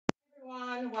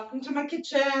Welcome to my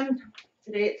kitchen.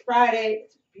 Today it's Friday.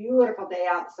 It's a beautiful day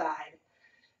outside.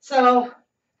 So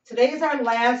today's our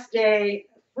last day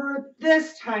for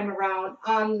this time around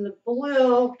on the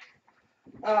blue.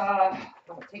 I'll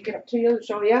take it up to you to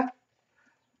show you.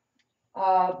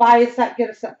 Buy a set, get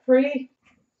a set free.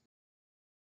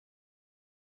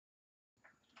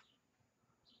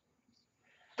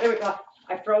 There we go.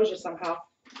 I froze you somehow.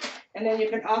 And then you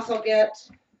can also get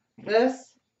this.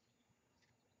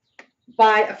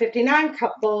 Buy a 59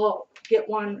 cup bowl, get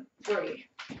one free.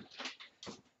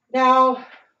 Now,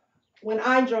 when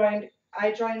I joined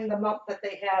the month that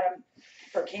they had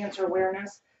for cancer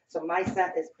awareness. So my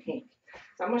set is pink.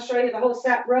 So I'm going to show you the whole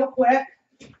set real quick.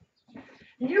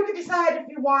 You can decide if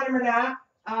you want them or not.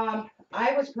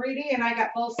 I was greedy and I got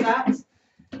both sets.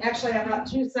 Actually, I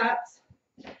got 2 sets.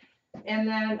 And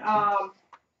then,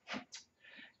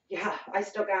 yeah, I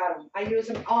still got them. I use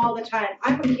them all the time.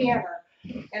 I'm a canner.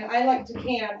 And I like to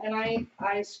can, and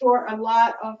I store a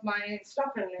lot of my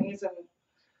stuff in these, and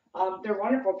they're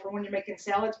wonderful for when you're making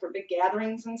salads for big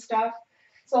gatherings and stuff.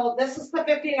 So this is the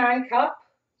 59 cup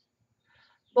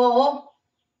bowl.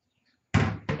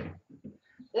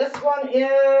 This one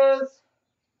is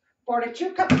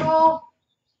 42 cup bowl.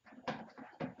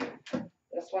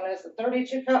 This one is the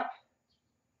 32 cup.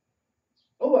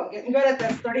 Oh, I'm getting good at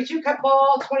this. 32 cup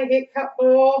bowl, 28 cup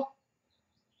bowl.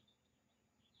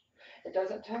 It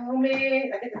doesn't tell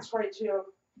me. I think it's 42.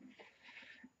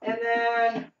 And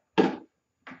then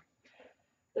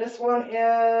this one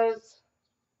is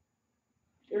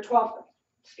your 12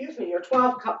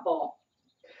 cup bowl.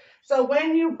 So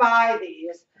when you buy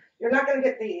these, you're not going to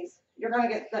get these. You're going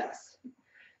to get this.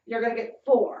 You're going to get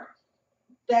 4.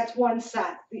 That's one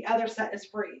set. The other set is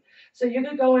free. So you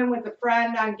could go in with a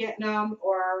friend on getting them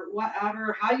or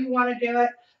whatever, how you want to do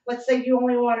it. Let's say you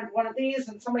only wanted one of these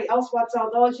and somebody else wants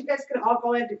all those. You guys could all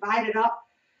go ahead and divide it up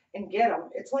and get them.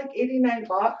 It's like 89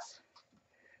 bucks.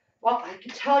 Well, I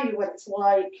can tell you what it's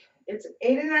like. It's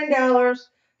 $89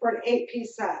 for an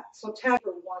 8-piece set. So 10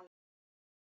 for one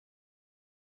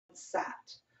set.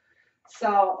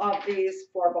 So of these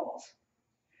 4 bowls.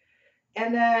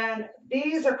 And then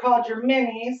these are called your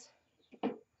minis.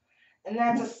 And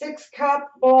that's a 6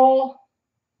 cup bowl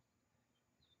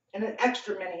and an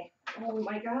extra mini. Oh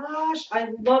my gosh, I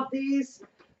love these.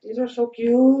 These are so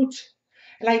cute.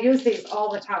 And I use these all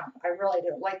the time. I really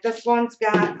do. Like this one's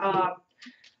got, I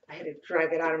had to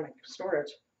drag it out of my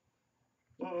storage.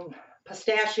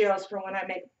 Pistachios for when I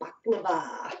make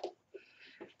baklava.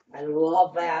 I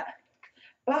love that.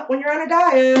 But when you're on a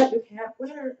diet, you can't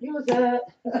use it.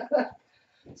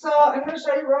 So I'm going to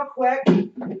show you real quick.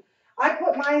 I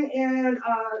put mine in,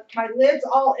 my lids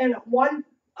all in one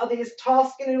of these tall,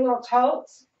 skinny little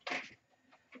totes.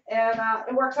 And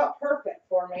it works out perfect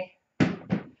for me.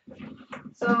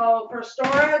 So for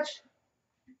storage,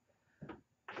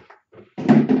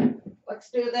 let's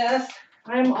do this.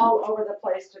 I'm all over the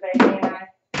place today, ain't I?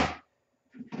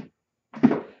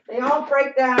 They all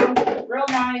break down real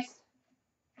nice.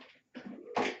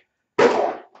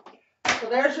 So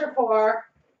there's your 4.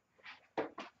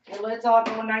 Your lid's all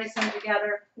going nice and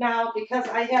together. Now, because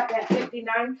I have that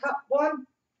 59 cup one,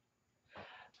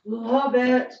 love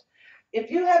it. If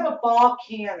you have a ball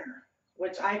canner,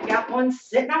 which I've got one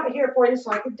sitting out here for you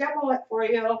so I can demo it for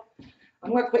you,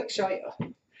 I'm going to quick show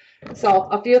you. So,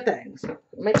 a few things. Let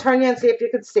me turn you and see if you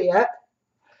can see it.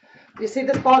 Do you see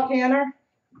this ball canner?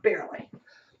 Barely.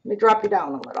 Let me drop you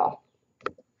down a little.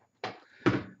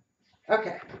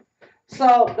 Okay.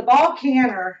 So, the ball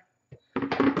canner,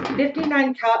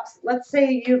 59 cups. Let's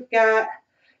say you've got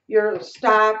your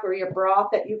stock or your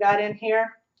broth that you got in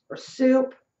here, or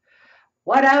soup,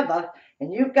 whatever,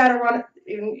 and you've got to run it.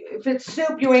 If it's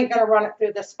soup, you ain't going to run it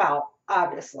through the spout,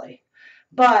 obviously.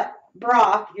 But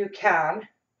broth, you can.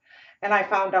 And I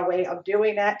found a way of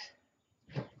doing it.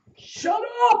 Shut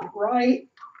up, right?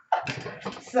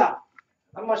 So,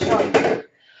 I'm going to show you.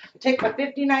 I take my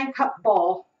 59 cup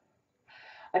bowl.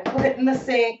 I put it in the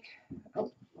sink.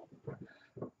 Oh.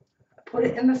 Put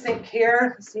it in the sink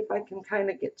here. Let's see if I can kind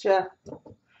of get you.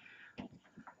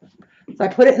 So I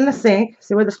put it in the sink.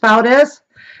 See where the spout is?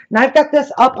 And I've got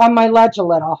this up on my ledge a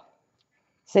little.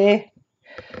 See?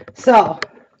 So,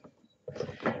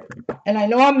 and I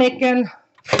know I'm making,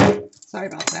 sorry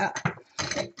about that.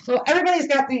 So everybody's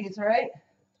got these, right?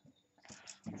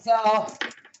 So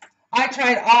I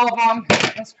tried all of them.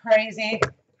 It's crazy.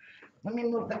 Let me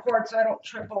move the cord so I don't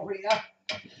trip over you.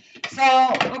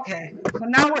 So, okay. So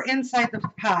now we're inside the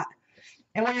pot.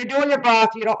 And when you're doing your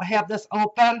broth, you don't have this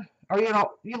open. Or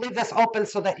you leave this open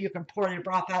so that you can pour your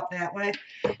broth out that way.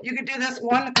 You could do this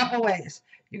a couple ways.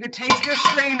 You could take your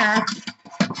strainer,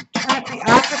 turn it the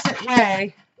opposite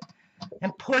way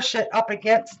and push it up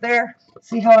against there.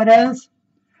 See how it is?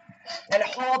 And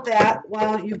hold that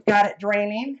while you've got it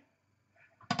draining,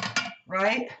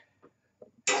 right?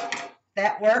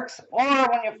 That works. Or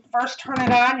when you first turn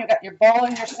it on, you got your bowl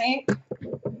in your sink.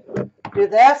 Do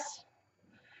this.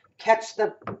 Catch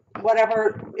the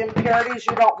whatever impurities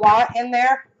you don't want in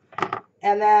there.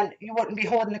 And then you wouldn't be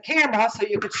holding the camera, so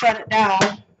you could shut it down,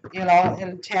 you know,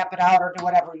 and tap it out or do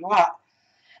whatever you want.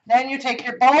 Then you take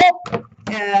your bowl,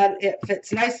 and it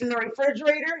fits nice in the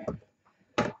refrigerator.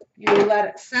 You let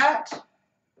it set,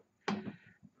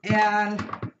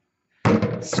 and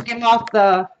skim off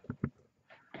the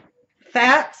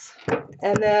fats,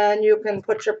 and then you can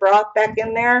put your broth back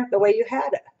in there the way you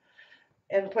had it.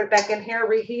 And put it back in here,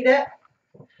 reheat it.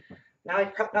 Now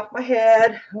I'm cutting off my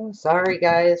head. Oh, sorry,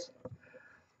 guys.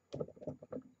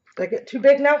 Did I get too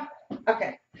big now?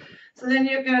 Okay. So then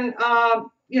you can,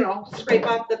 you know, scrape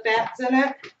off the fats in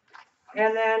it,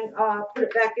 and then put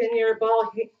it back in your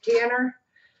bowl canner.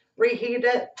 Reheat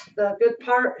it. The good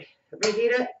part,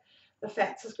 reheat it. The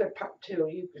fats is good part too.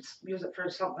 You could use it for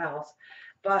something else,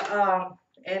 but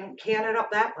and can it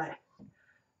up that way.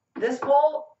 This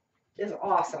bowl is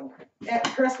awesome. At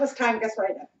Christmas time, guess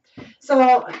what I did?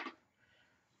 So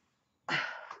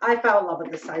I fell in love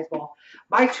with this size bowl.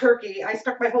 My turkey, I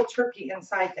stuck my whole turkey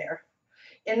inside there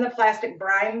in the plastic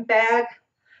brine bag,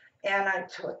 and I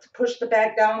pushed the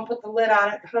bag down, put the lid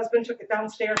on it. The husband took it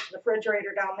downstairs to the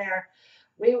refrigerator down there.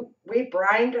 We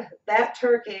brined that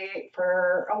turkey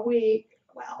for a week,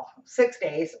 well, 6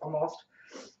 days almost,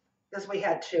 because we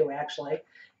had 2 actually,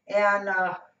 and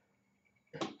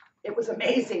it was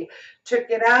amazing.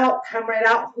 Took it out, come right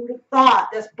out. Who'd have thought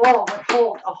this bowl would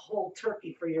hold a whole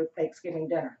turkey for your Thanksgiving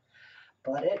dinner?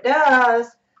 But it does.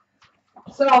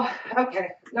 So, okay,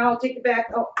 now I'll take it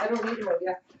back. Oh, I don't need to move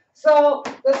yet. So,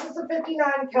 this is a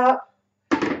 59 cup.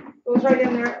 Goes right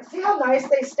in there. See how nice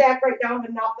they stack right down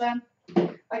to nothing?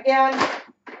 Again,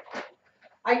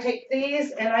 I take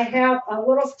these and I have a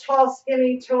little tall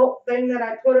skinny tote thing that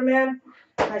I put them in.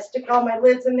 And I stick all my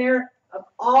lids in there, of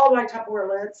all my Tupperware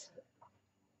lids,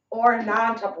 or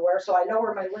non-Tupperware, so I know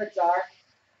where my lids are.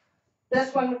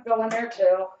 This one would go in there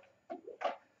too.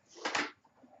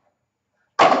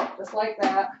 Just like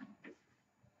that.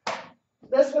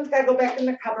 This one's got to go back in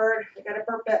the cupboard. I got to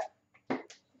burp it.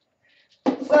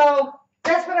 So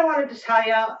that's what I wanted to tell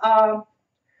you.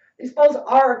 These bowls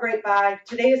are a great buy.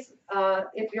 Today's,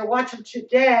 if you're watching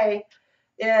today,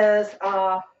 is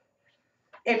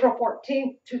April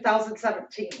 14th,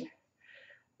 2017.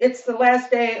 It's the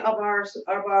last day of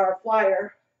our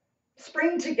flyer,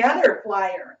 Spring Together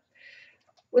flyer.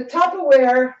 With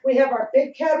Tupperware, we have our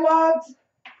big catalogs,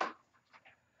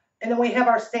 and then we have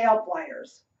our sale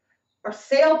flyers. Our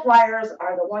sale flyers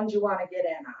are the ones you want to get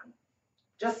in on.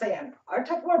 Just saying. Our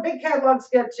Tupperware big catalog's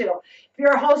good too. If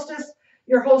you're a hostess,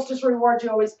 your hostess rewards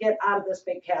you always get out of this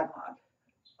big catalog.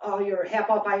 All your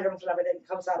half-off items and everything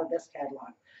comes out of this catalog.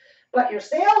 But your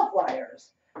sale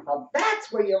flyers, well,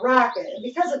 that's where you rock it. And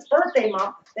because it's birthday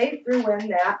month, they threw in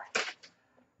that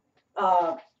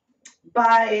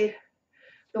buy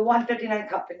the 159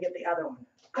 cup and get the other one.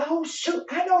 Oh, shoot.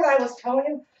 I know what I was telling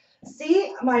you.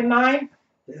 See, my mind,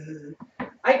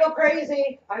 I go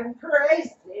crazy. I'm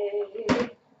crazy.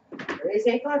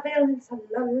 Crazy for feeling so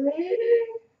lonely.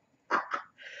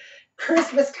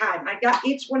 Christmas time. I got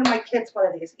each one of my kids one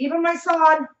of these. Even my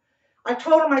son. I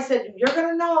told him, I said, you're going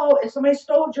to know if somebody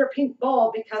stole your pink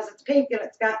bowl because it's pink and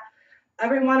it's got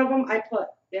every one of them. I put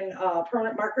in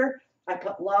permanent marker, I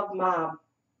put love mom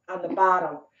on the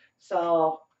bottom.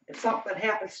 So if something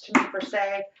happens to me per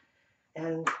se,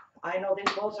 and I know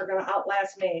these bowls are going to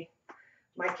outlast me,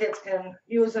 my kids can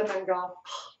use them and go,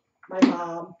 oh, my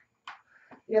mom.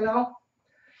 You know,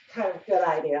 kind of a good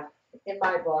idea in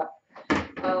my book.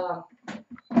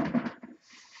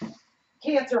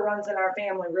 Cancer runs in our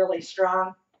family really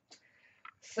strong.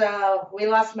 So we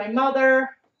lost my mother.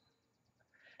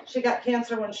 She got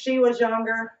cancer when she was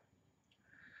younger.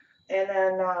 And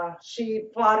then she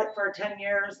fought it for 10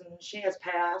 years and she has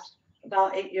passed,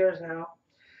 about 8 years now.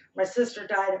 My sister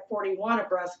died at 41 of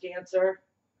breast cancer.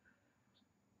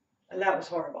 And that was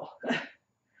horrible.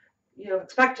 You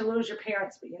expect to lose your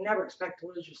parents, but you never expect to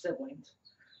lose your siblings.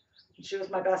 And she was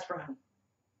my best friend.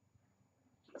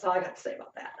 That's all I got to say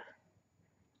about that.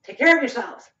 Take care of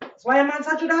yourselves. That's why I'm on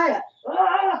such a diet.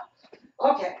 Ah!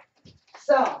 Okay,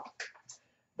 so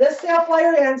this sale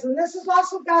flyer ends, and this has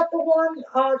also got the one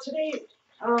today,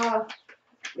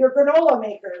 your granola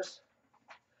makers.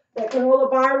 That granola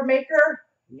bar maker,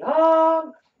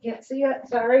 yum, can't see it,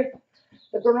 sorry.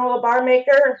 The granola bar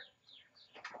maker,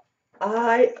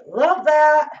 I love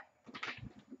that.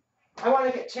 I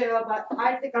want to get two, but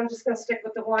I think I'm just going to stick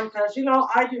with the one because, you know,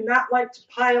 I do not like to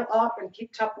pile up and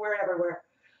keep Tupperware everywhere.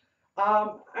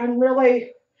 I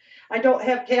don't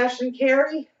have cash and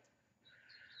carry.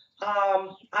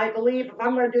 I believe if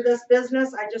I'm going to do this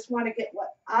business, I just want to get what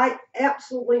I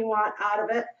absolutely want out of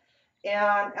it.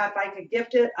 And if I could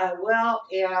gift it, I will.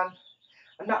 And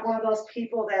I'm not one of those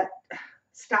people that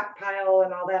stockpile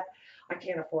and all that. I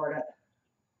can't afford it.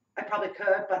 I probably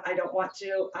could, but I don't want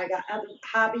to. I got other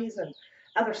hobbies and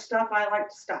other stuff I like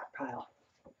to stockpile.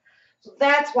 So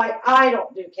that's why I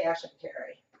don't do cash and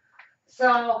carry.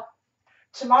 So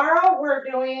tomorrow we're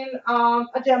doing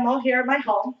a demo here at my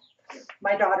home.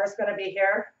 My daughter's going to be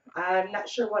here. I'm not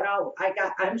sure what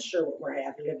I'm sure what we're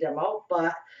having a demo,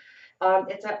 but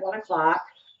it's at 1 o'clock.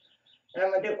 And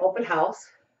I'm going to do open house.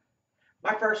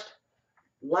 My first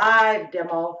live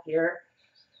demo here.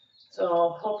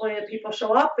 So hopefully the people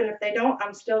show up, and if they don't,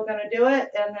 I'm still going to do it.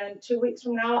 And then 2 weeks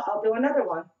from now, I'll do another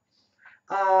one.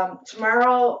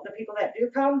 Tomorrow, the people that do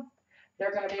come,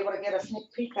 they're going to be able to get a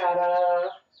sneak peek at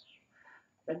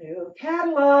the new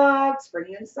catalog,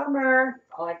 spring and summer.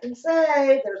 All I can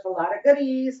say, there's a lot of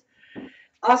goodies.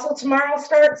 Also, tomorrow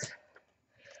starts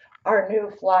our new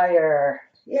flyer.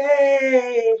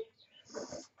 Yay!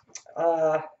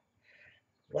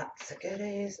 Lots of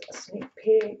goodies, a sneak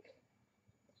peek.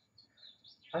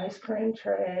 Ice cream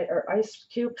tray, or ice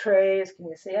cube trays. Can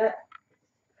you see it?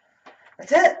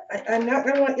 That's it. I'm not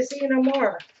going to let you see no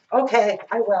more. Okay,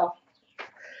 I will.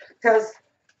 Because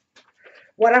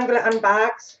what I'm going to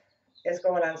unbox is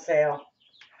going on sale.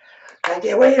 I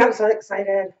can't wait. I'm so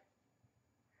excited.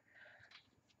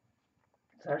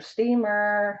 It's our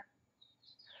steamer.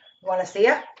 You want to see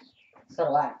it? So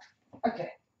do I.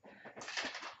 Okay.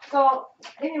 So,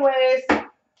 anyways,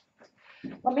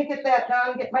 let me get that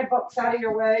done, get my books out of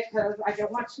your way, because I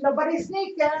don't want nobody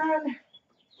sneaking.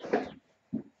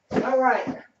 All right.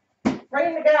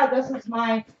 Praying to God, this is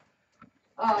my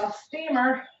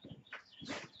steamer.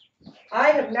 I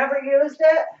have never used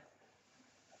it,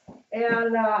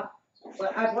 and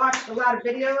but I've watched a lot of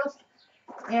videos,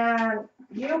 and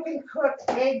you can cook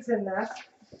eggs in this.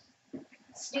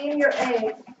 Steam your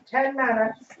eggs 10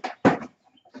 minutes,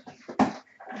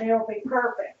 and they'll be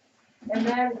perfect. And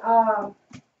then I've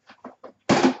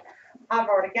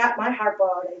already got my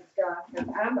hard-boiled eggs done, because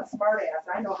I'm a smart ass.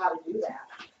 I know how to do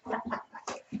that.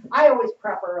 I always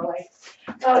prep early.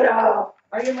 Oh no.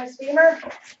 Are you in my steamer?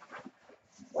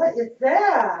 What is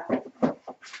that?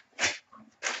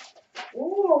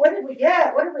 Ooh, what did we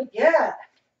get? What did we get?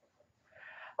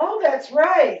 Oh, that's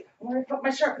right. I'm going to put my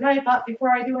sharp knife up before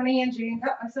I do an Angie and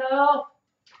cut myself.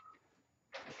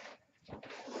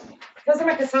 Because I'm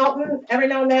a consultant, every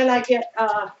now and then I get,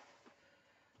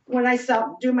 when I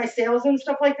do my sales and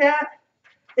stuff like that,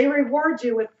 they reward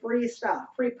you with free stuff,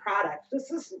 free products.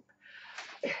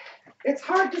 It's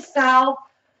hard to sell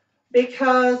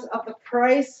because of the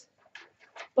price,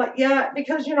 but yeah,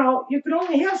 because, you know, you can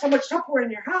only have so much Tupperware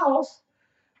in your house,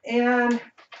 and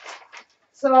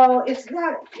so it's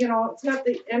not, you know, it's not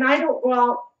and I don't go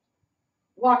out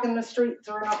walking the streets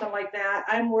or nothing like that.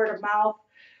 I'm word of mouth.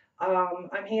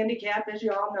 I'm handicapped, as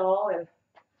you all know, and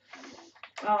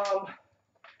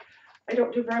I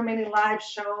don't do very many live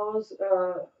shows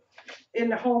in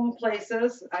the home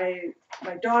places.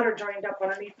 My daughter joined up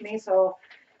underneath me, so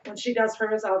when she does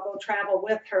hers, I'll go travel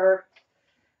with her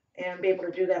and be able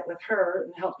to do that with her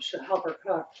and help her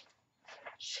cook.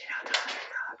 She don't know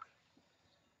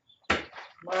how to cook.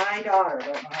 My daughter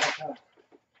don't know how to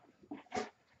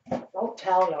cook. Don't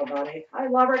tell nobody. I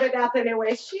love her to death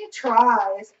anyway. She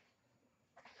tries.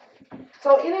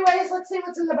 So anyways, let's see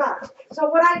what's in the box. So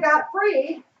what I got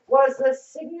free was this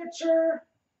signature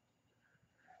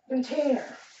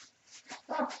container.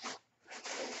 Oh.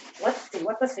 Let's see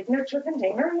what the signature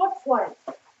container looks like.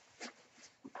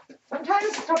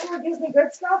 Sometimes Tupperware gives me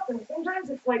good stuff, and sometimes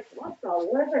it's like, what the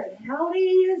living hell do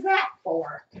you use that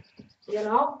for? You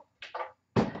know?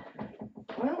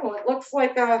 Well, it looks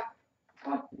like a,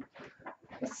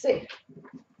 let's see,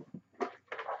 a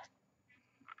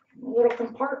little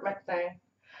compartment thing.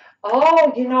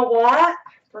 Oh, you know what?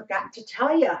 Forgot to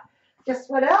tell you. Guess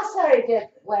what else I did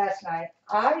last night?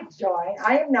 I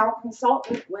am now a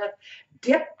consultant with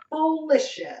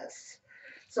Dipolicious.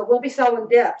 So we'll be selling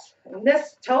dips. And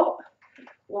this tote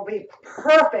will be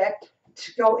perfect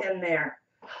to go in there.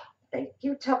 Thank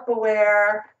you,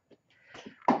 Tupperware.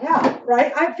 Yeah,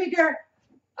 right? I figure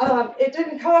it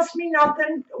didn't cost me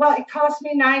nothing. Well, it cost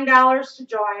me $9 to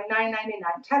join, $9.99,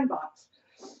 $10.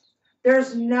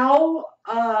 There's no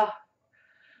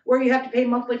where you have to pay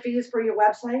monthly fees for your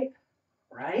website,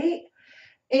 right?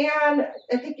 And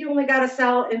I think you only got to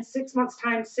sell in 6 months'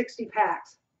 time 60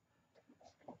 packs.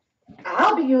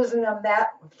 I'll be using them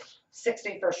that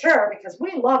 60 for sure because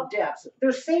we love dips.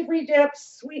 There's savory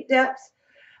dips, sweet dips.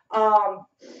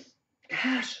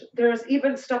 Gosh, there's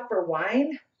even stuff for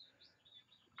wine.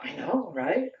 I know,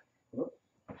 right?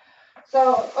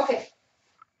 So, okay.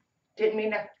 Didn't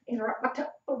mean to interrupt my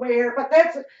Tupperware, but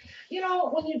that's,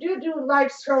 when you do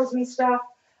live shows and stuff,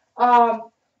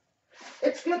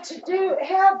 it's good to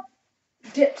have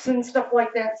dips and stuff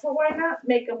like that. So why not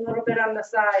make a little bit on the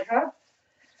side, huh?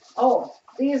 Oh,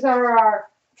 these are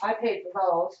I paid for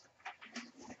those.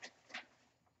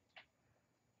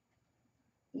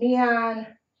 Neon,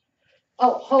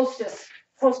 Hostess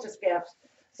gifts.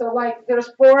 So like there's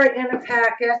 4 in a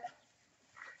packet.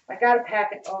 I got a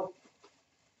packet. Oh,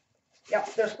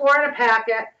 yep, there's 4 in a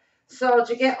packet. So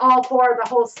to get all 4 of the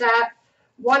whole set,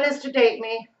 1 is to date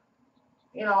me,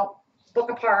 book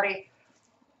a party.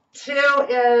 2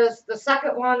 is, the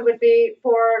second one would be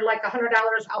for like $100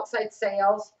 outside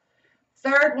sales.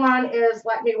 Third one is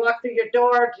let me walk through your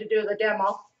door to do the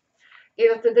demo,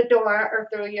 either through the door or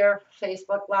through your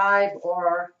Facebook Live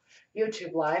or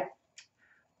YouTube Live.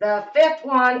 The fourth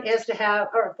one is to have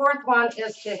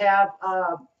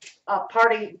a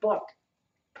party booked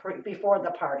before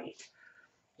the party.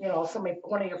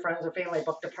 One of your friends or family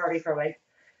booked a party for me.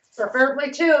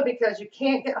 Preferably 2 because you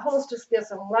can't get hostess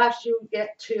gifts unless you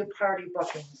get 2 party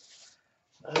bookings.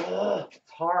 Ugh,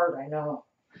 it's hard, I know.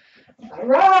 All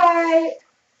right,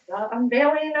 the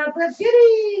unveiling of the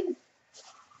goodies.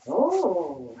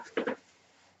 Oh.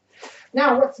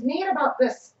 Now, what's neat about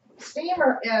this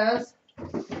steamer is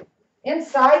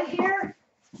inside here,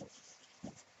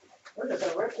 we're just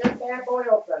going to rip this bad boy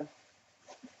open.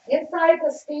 Inside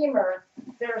the steamer,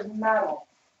 there's metal.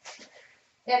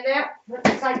 And that,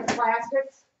 inside the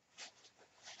plastics,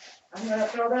 I'm going to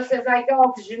throw this as I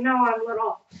go because I'm a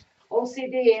little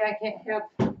OCD and I can't have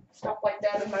stuff like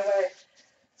that in my way.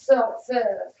 So it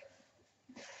says,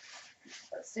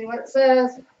 let's see what it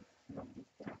says.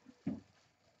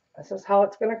 This is how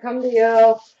it's going to come to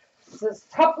you. It says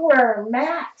Tupperware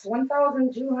Max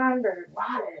 1,200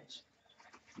 wattage.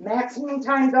 Maximum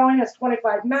time going is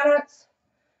 25 minutes.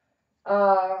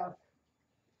 From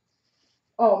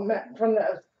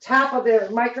the top of the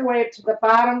microwave to the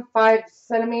bottom, 5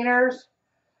 centimeters.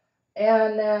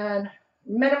 And then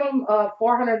minimum of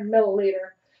 400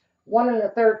 milliliter, 1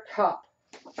 1/3 cup.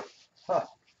 Huh.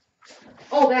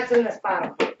 Oh, that's in this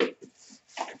bottle.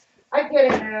 I get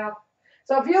it now.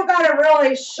 So if you got a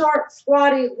really short,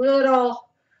 squatty little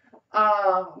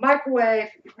microwave,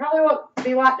 you probably won't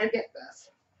be wanting to get this.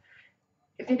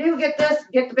 If you do get this,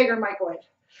 get the bigger microwave.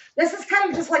 This is kind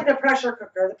of just like the pressure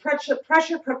cooker. The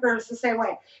pressure cooker is the same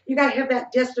way. You got to have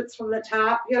that distance from the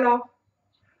top,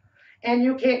 and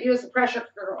you can't use the pressure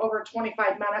cooker over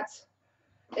 25 minutes.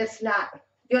 It's not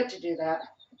good to do that.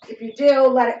 If you do,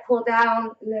 let it cool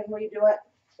down and then redo it.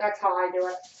 That's how I do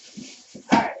it.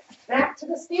 All right, back to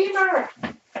the steamer.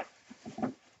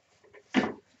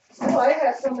 Oh, I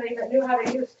had somebody that knew how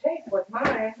to use tape with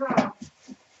mine, huh?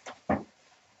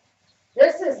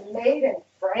 This is made in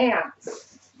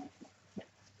France.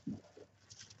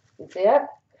 You see it?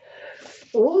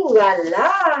 Ooh la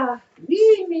la!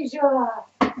 Oui, monsieur!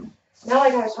 Now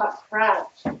I gotta talk French.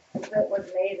 It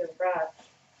was made in France.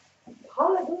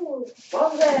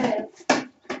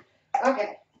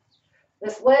 Okay.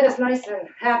 This lid is nice and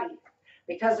heavy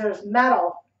because there's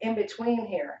metal in between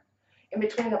here, in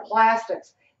between the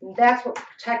plastics. And that's what's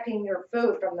protecting your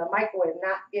food from the microwave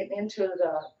not getting into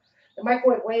the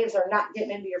microwave waves are not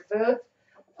getting into your food.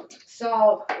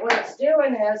 So what it's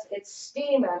doing is it's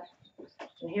steaming.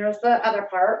 And here's the other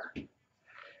part.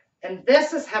 And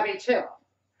this is heavy too.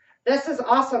 This has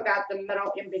also got the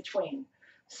metal in between.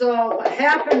 So what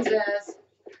happens is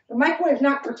the microwave's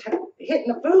not hitting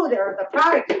the food or the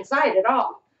product inside at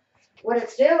all. What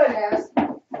it's doing is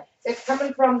it's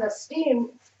coming from the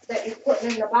steam that you're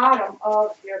putting in the bottom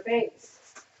of your base.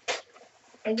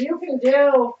 And you can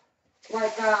do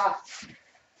like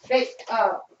baked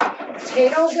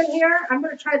potatoes in here. I'm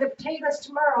going to try the potatoes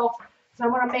tomorrow. So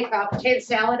I'm going to make a potato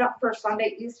salad up for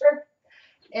Sunday Easter.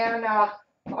 And I'm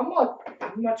going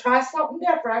to try something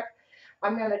different.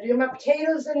 I'm going to do my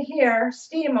potatoes in here,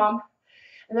 steam them,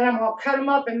 and then I'm going to cut them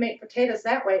up and make potatoes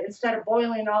that way instead of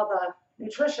boiling all the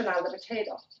nutrition out of the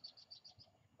potato.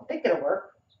 I think it'll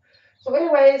work. So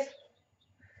anyways,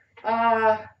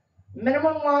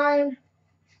 minimum line.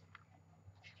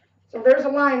 So there's a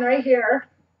line right here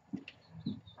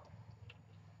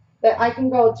that I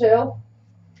can go to.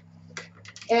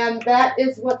 And that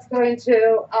is what's going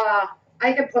to,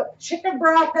 I can put chicken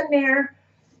broth in there.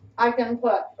 I can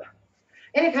put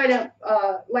any kind of,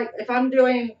 like if I'm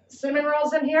doing cinnamon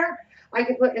rolls in here, I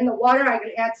could put in the water. I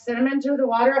could add cinnamon to the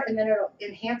water, and then it'll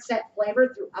enhance that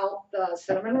flavor throughout the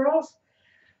cinnamon rolls.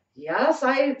 Yes,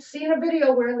 I've seen a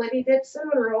video where Liddy did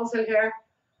cinnamon rolls in here.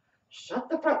 Shut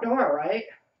the front door, right?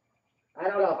 I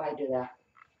don't know if I do that.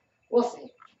 We'll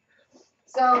see.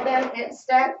 So then it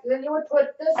stacked. Then you would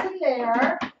put this in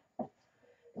there.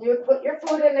 You would put your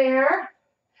food in there.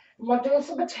 We'll do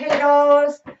some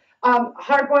potatoes,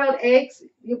 hard-boiled eggs.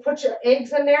 You put your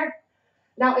eggs in there.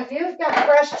 Now, if you've got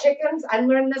fresh chickens, I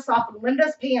learned this off of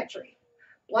Linda's Pantry.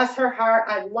 Bless her heart.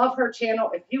 I love her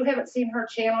channel. If you haven't seen her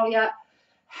channel yet,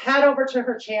 head over to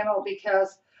her channel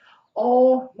because,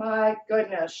 oh my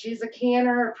goodness, she's a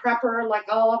canner, prepper like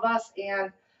all of us,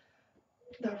 and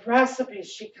the recipes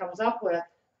she comes up with,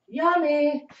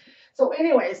 yummy. So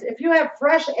anyways, if you have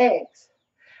fresh eggs,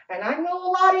 and I know a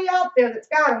lot of you out there that's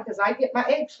got them because I get my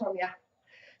eggs from you.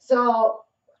 So,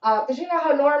 because you know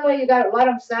how normally you got to let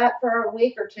them set for a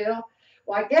week or two.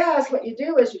 Well, I guess what you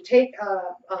do is you take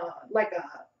like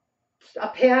a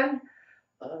pen,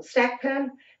 a stack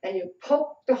pen, and you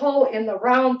poke the hole in the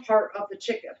round part of the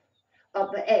chicken,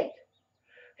 of the egg.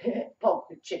 Poke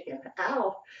the chicken,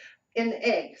 ow, in the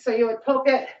egg. So you would poke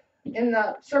it in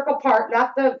the circle part,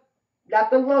 not the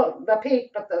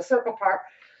peak, but the circle part.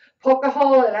 Poke a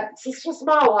hole in it, it's just a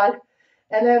small one,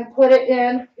 and then put it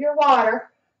in your water.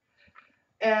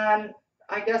 And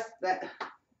I guess that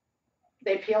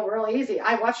they peel really easy.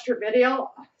 I watched your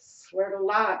video. I swear to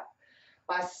God.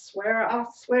 I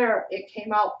swear it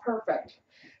came out perfect.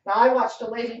 Now I watched a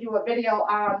lady do a video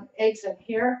on eggs in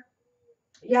here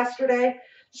yesterday.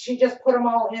 She just put them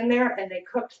all in there and they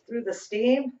cooked through the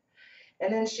steam.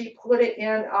 And then she put it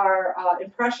in our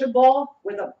impression bowl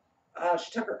with a,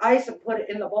 she took her ice and put it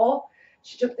in the bowl.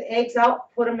 She took the eggs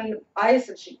out, put them in the ice,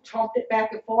 and she chumped it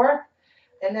back and forth.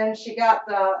 And then she got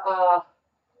the,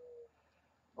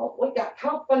 oh, we got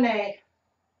company.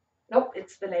 Nope,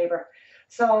 it's the neighbor.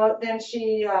 So then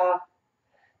she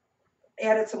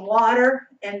added some water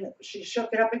and she shook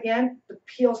it up again. The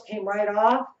peels came right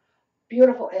off.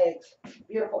 Beautiful eggs,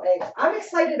 beautiful eggs. I'm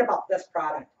excited about this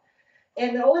product.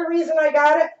 And the only reason I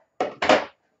got it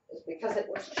is because it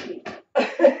was cheap.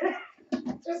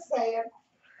 Just saying.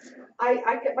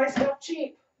 I get my stuff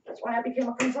cheap. That's why I became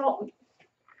a consultant.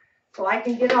 So I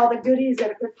can get all the goodies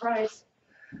at a good price.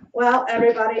 Well,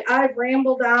 everybody, I've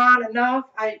rambled on enough.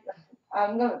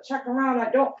 I'm going to check around. I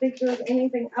don't think there's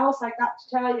anything else I got to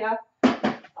tell you.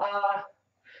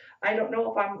 I don't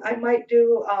know if I might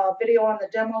do a video on the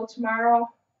demo tomorrow.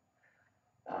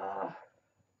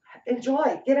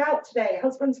 Enjoy. Get out today.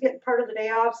 Husband's getting part of the day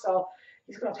off, so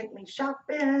he's going to take me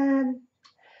shopping.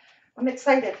 I'm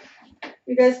excited.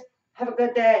 You guys have a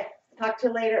good day. Talk to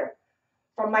you later.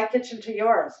 From my kitchen to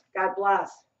yours. God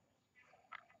bless.